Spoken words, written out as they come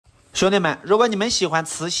兄弟们，如果你们喜欢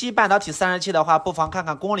磁吸半导体散热器的话，不妨看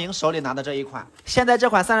看宫铃手里拿的这一款。现在这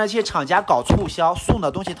款散热器厂家搞促销，送的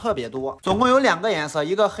东西特别多，总共有2个颜色，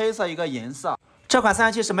一个黑色，一个银色。这款散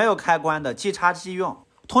热器是没有开关的，即插即用。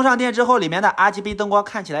通上电之后，里面的 RGB 灯光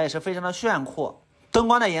看起来也是非常的炫酷，灯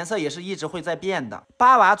光的颜色也是一直会在变的。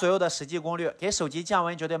8瓦左右的实际功率，给手机降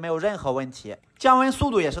温绝对没有任何问题，降温速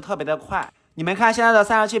度也是特别的快。你们看现在的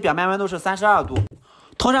散热器表面温度是32度。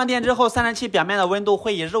通上电之后，散热器表面的温度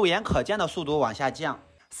会以肉眼可见的速度往下降。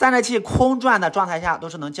散热器空转的状态下都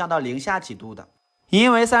是能降到0下几度的。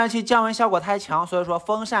因为散热器降温效果太强，所以说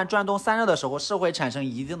风扇转动散热的时候是会产生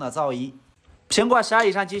一定的噪音。苹果12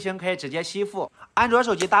以上机型可以直接吸附，安卓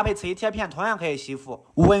手机搭配磁吸贴片同样可以吸附，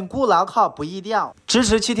稳固牢靠不易掉，支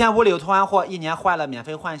持7天无理由退换货，1年坏了免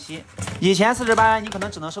费换新。以前48元你可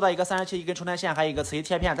能只能收到一个散热器、一根充电线，还有一个磁吸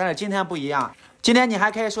贴片，但是今天不一样，今天你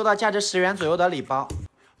还可以收到价值10元左右的礼包。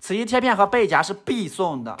磁吸贴片和背夹是必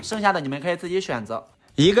送的，剩下的你们可以自己选择。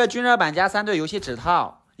一个均热板加3对游戏指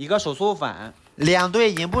套，一个手速粉，2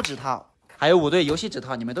对银布指套，还有5对游戏指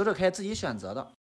套，你们都是可以自己选择的。